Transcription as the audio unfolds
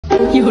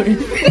有人。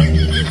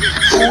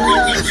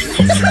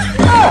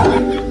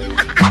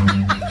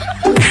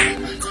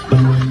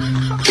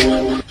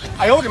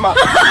哎呦我的妈！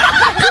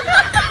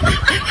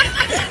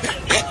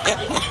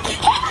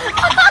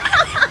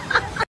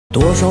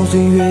多少岁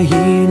月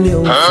已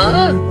流逝，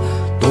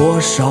多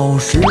少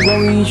时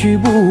光一去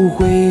不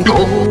回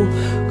头，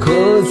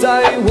刻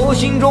在我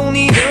心中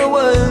你的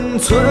温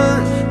存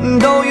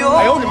到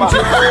永久。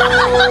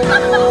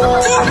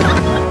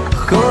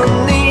和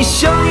你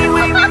相依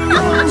为命，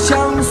永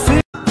相随。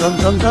正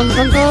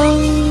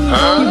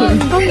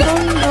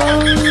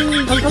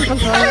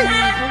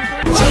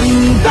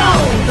道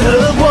的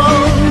光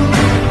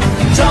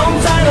照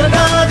在了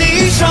大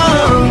地上，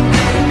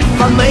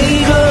把每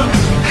个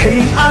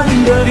黑暗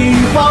的地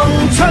方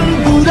全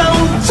部都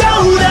照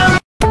亮。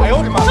哎呦我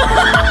的妈！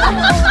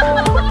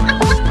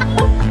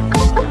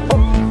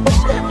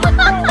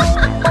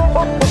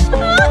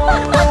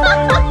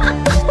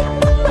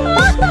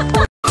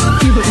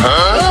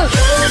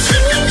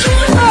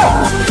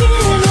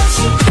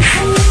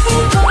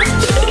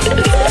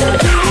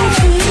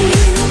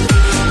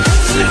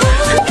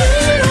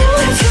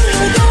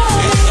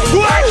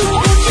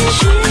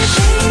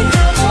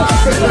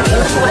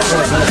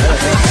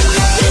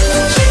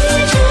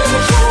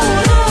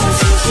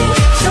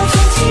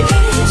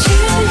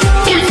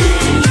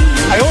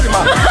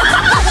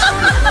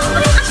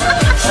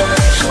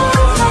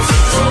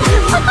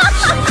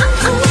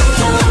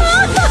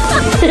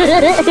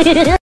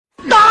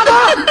打他！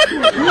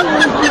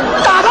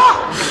打他！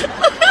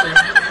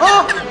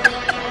啊！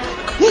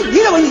你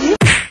怎么你？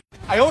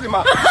哎呦我的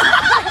妈！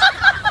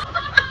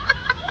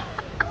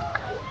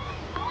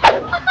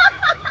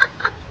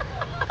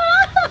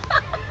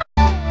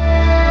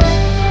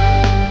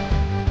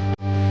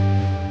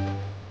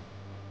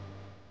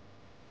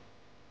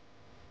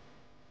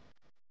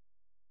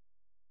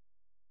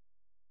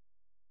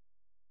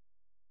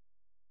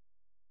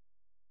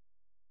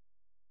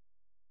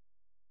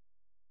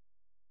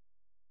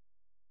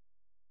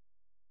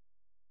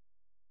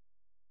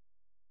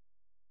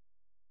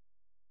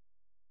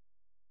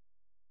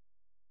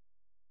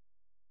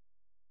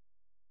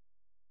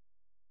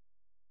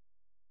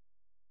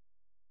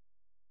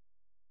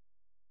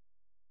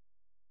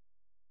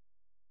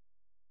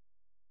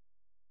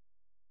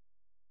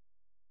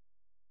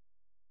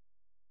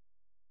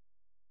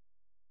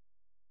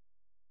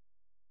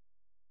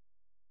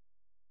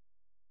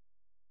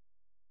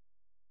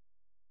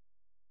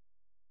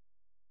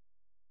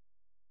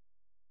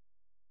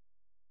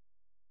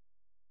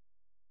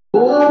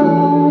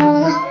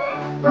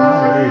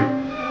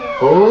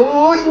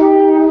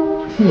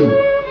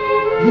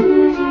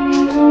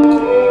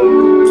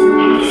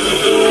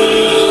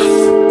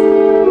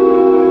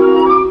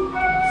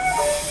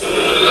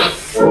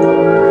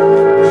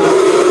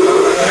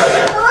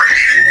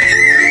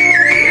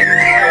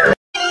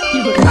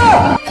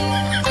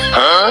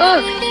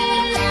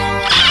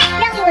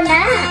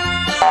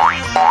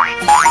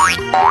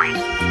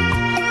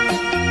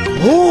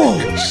哦，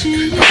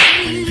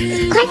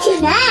快起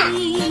来！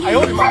哎呦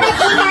我的妈！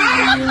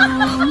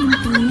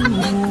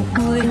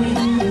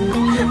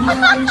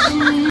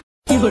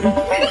有人。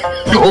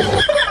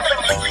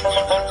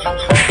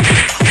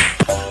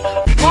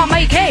哇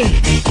麦 K，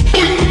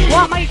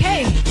 哇麦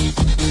K，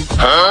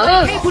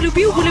 K 咕噜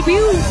biu 咕噜 biu，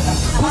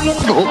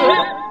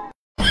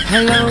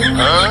 Hello，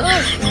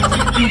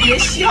 你别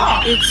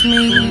笑 ，It's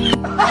me。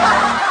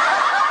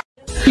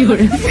有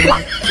人。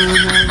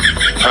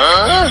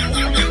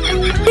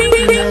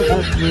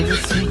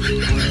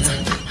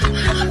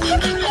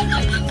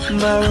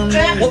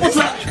我不吃。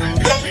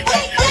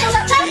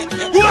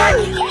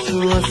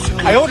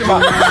哎呦我的妈！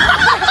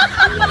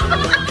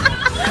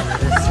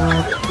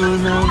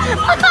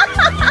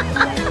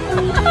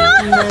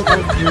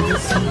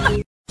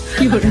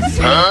有人。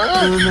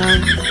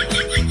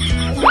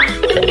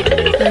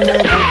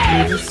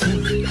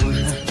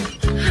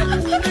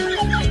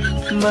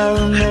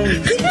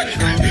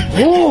哦。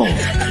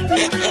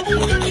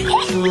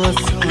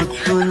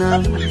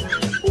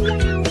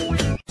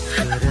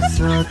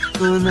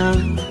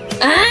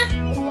啊！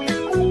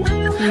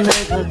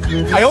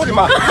哎呦我的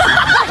妈！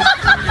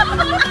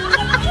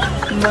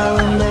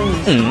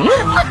嗯。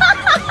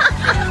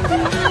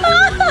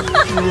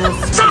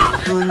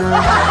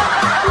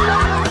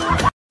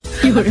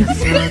有人。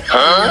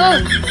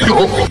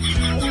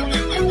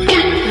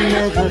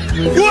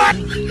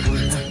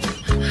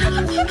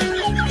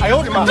哎呦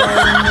我的妈！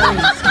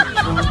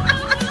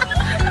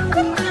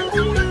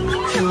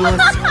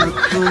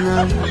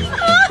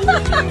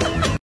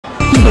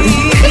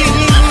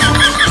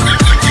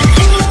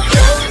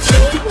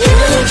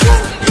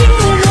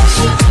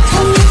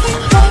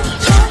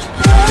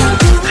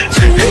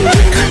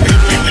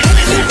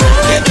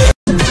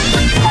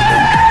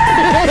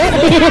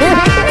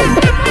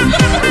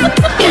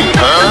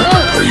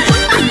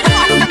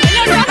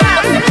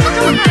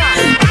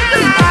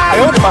哎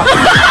呦我的妈！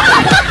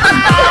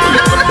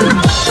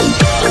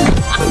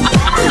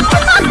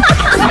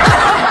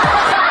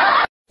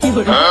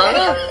有人。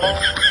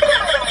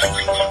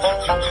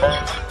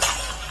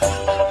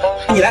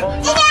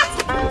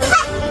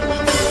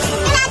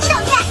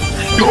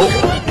哎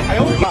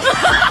呦我的妈！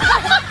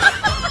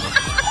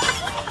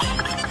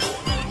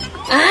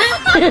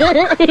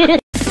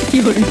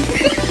有人。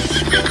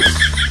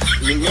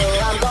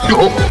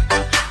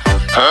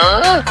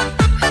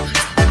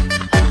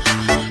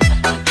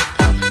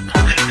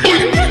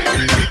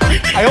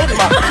哎呦我的妈！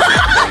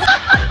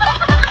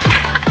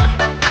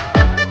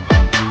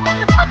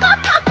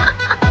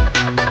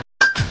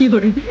有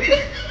人。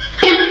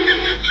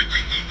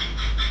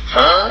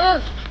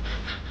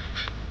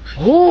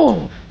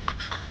哦。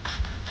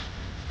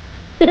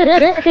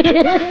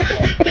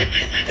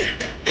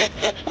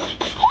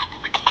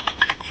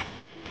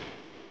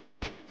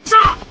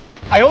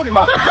哎呦我的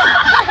妈！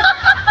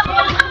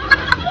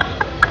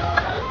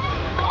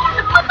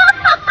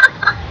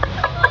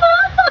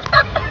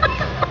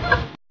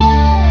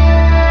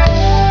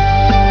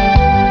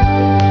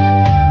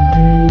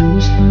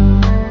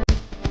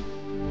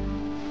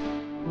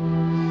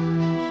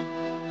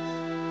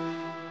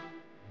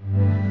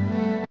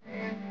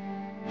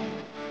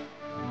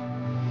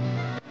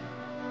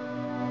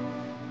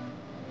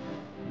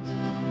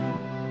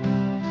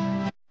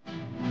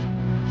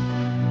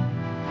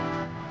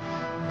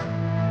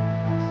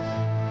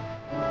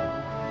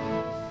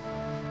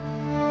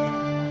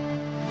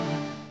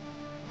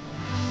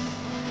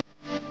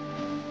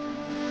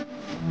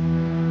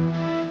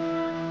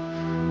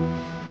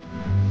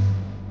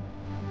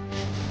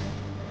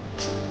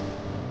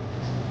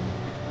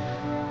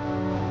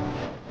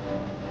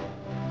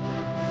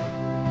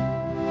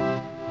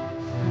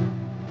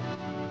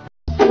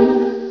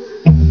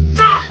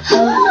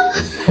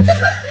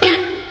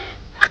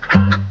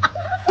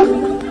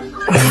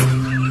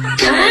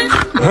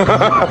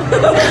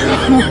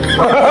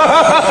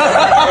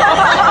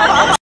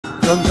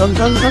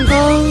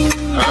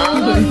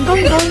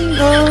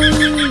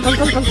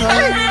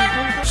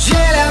月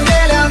亮月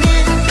亮你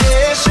别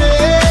睡，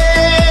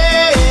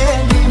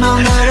迷茫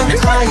的人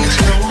他已沉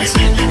醉。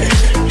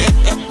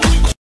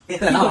别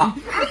来了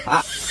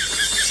啊！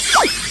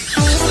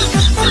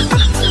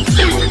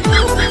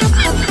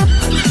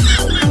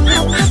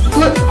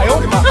哎呦我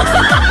的妈！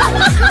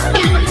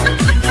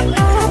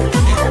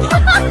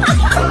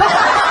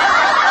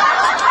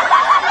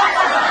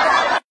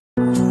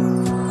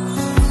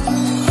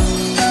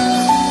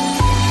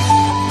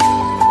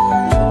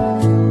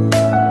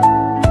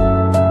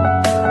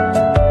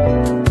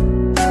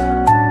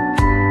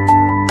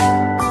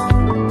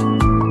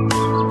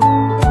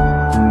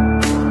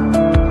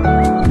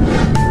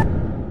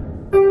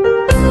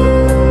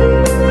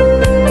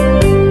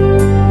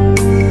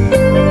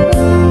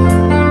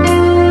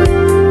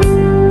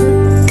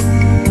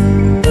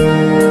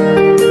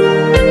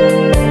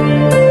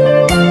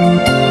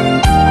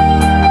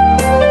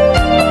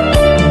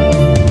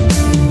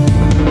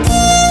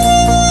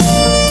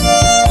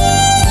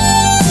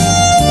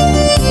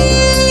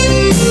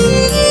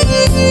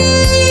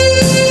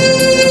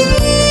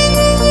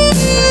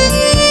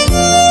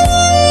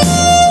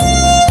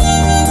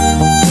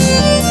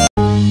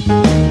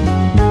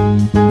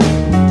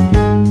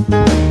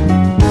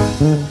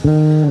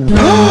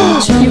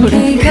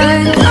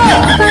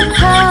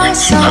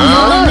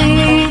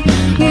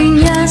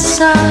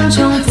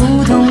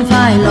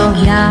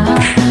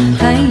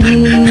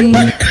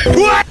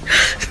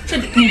这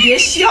你别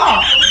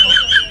笑。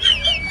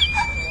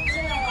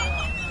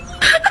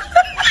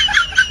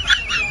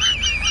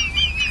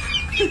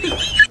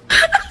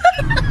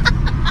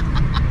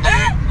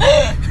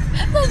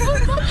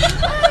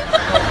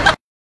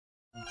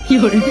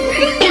有人。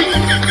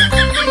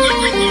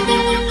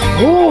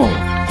哦。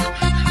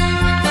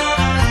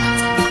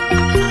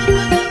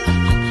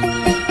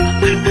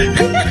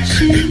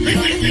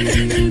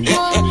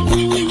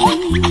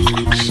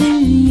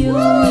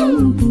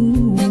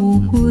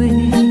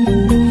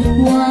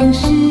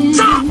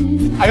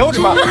哎呦我的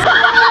妈！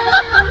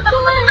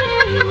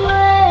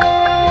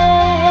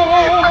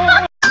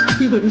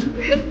有人。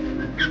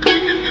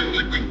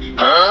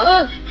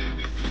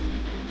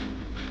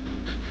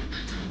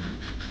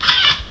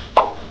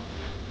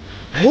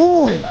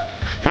哦。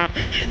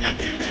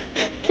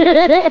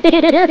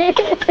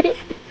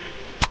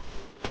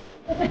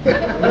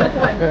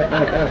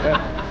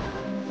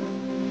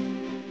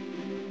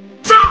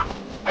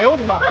哎呦我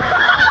的妈！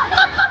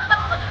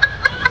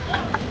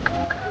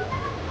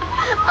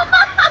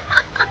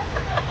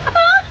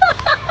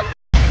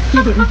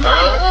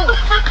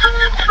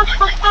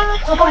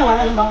我帮你玩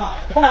了，什么？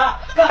我哪？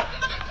干！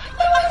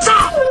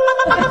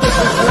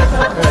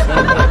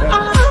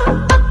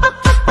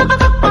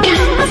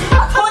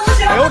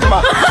哎呦我的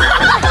妈！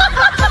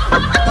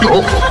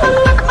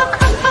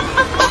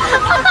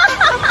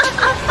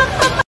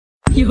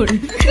有人。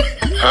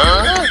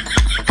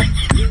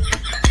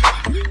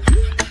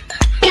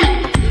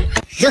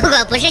如果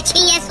不是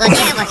亲眼所见，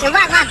我是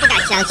万万不敢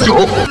相信。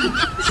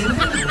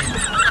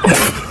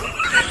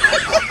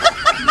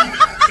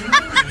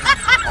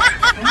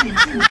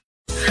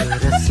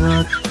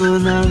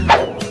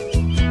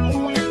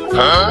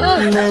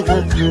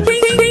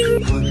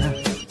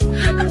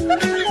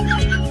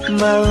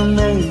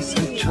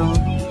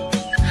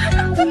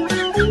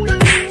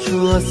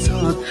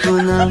不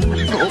能。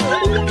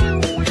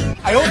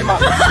哎呦我的妈！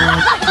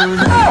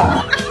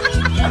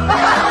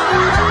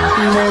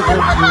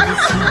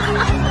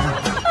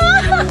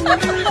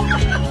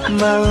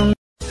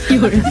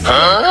有人。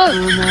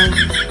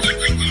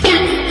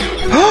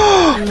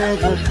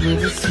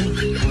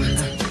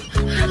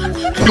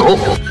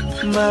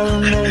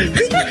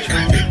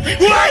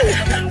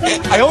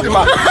哎呦我的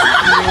妈！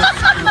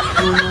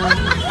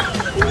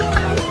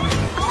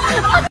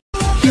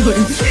有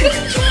人。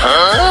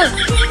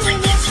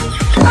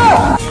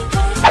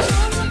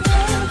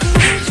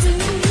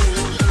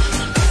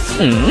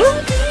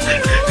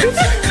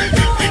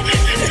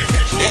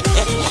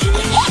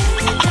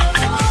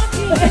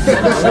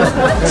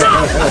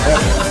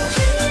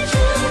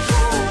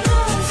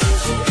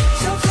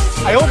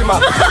哎呦我的妈！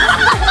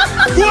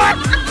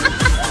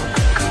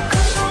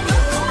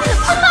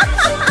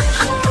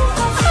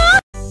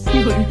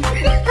有人。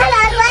快来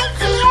关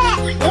机，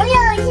我有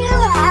新闻。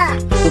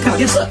我看电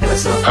视，看电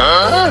视。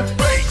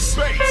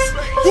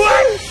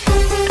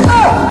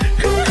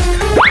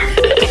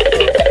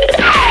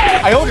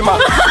哎呦我的妈！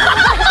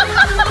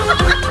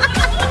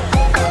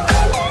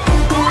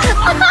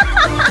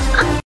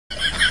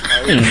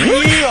哎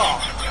呀！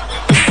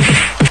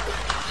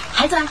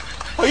孩子，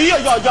哎呀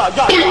呀呀呀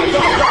呀呀！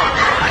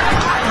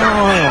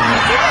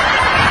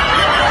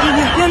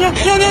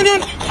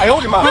哎呦我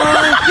的妈！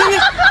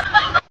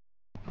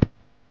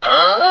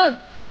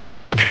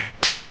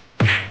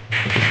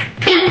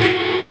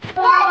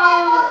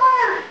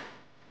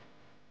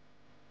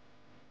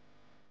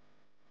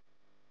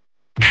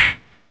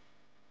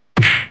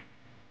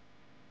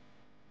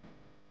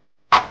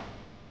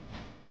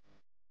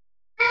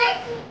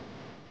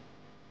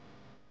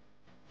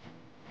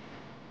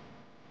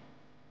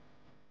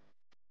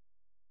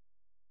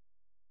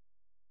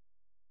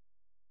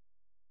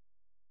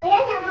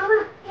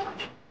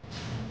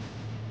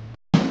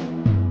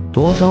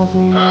多少岁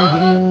月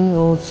已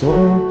流走，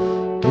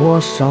多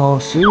少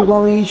时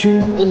光一去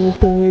不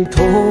回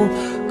头。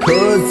刻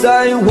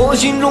在我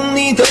心中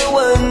你的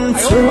温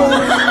存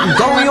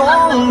到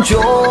永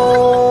久，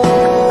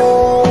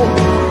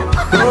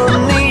和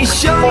你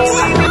相依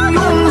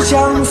永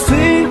相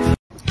随。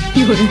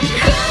有人。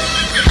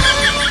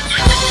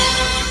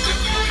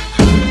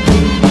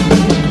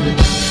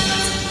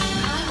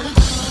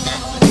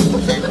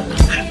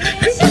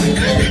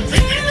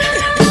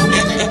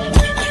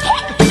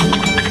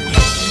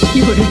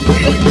有人。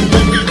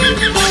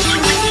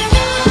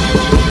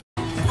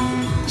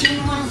金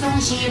黄松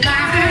西干，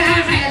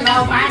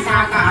老板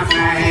大嘎菜。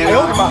哎呦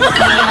我的妈！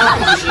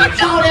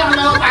漂亮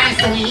老板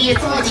生意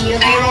做起来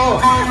喽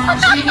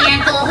，10年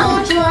都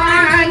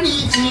赚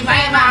你几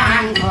百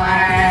万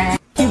块。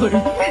有人。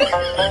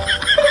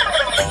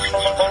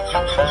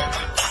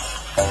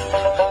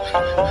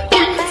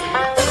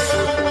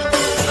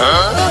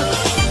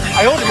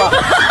哎呦我的妈！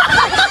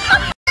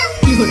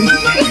有人。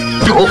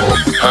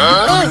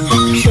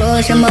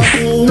说什么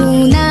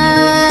无奈，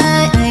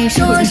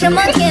说什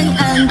么天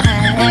安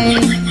排，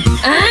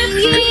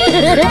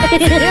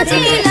自己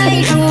来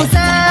主宰。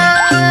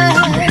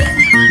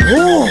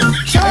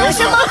说什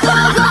么活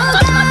活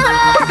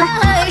该，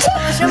说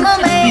什么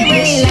没未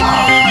来，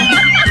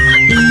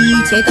一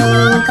切都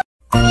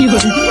有人。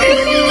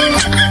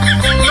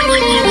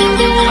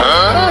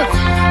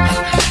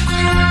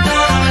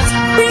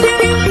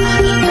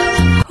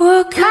我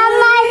看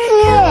来是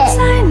在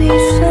你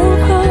身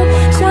后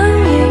像影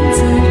子。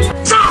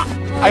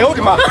哎呦我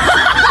的妈！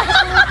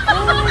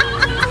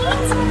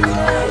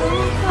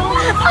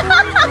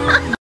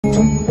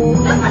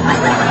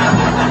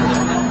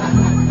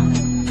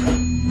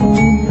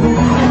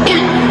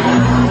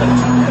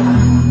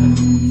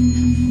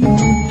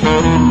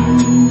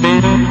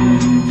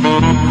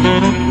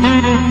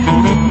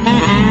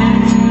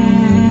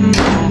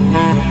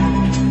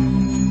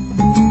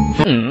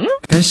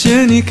感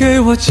谢你给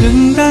我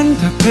简单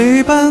的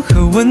陪伴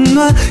和温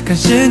暖，感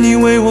谢你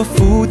为我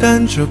负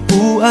担着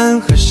不安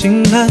和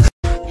心难。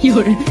有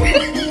人。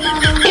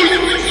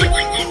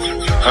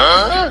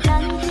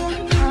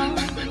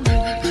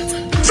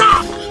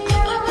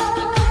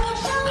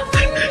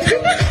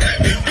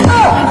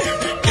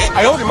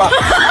哎呦我的妈！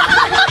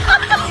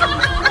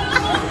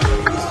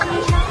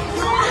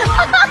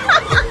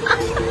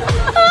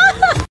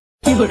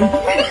有人。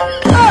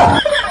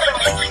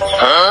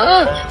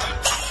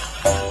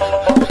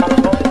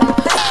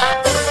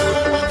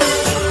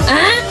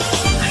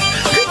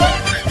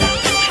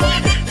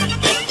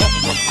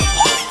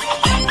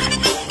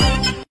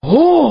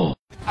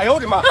哎呦我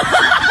的妈！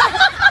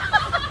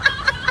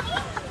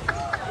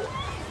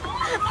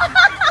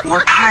我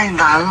太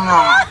难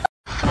了。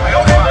哎呦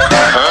我的妈！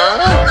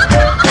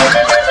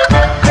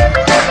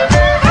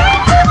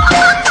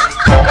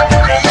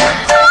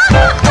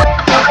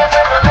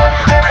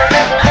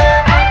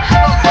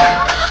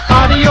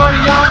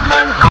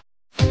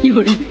有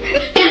人。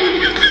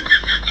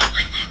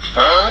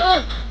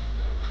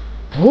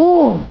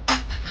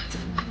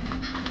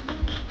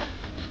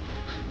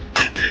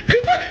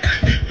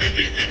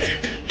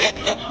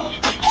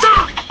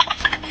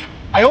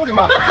哎呦我的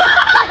妈！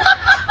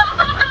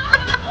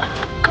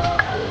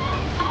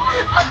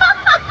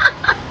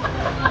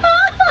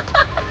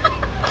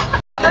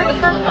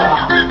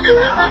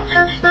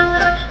了。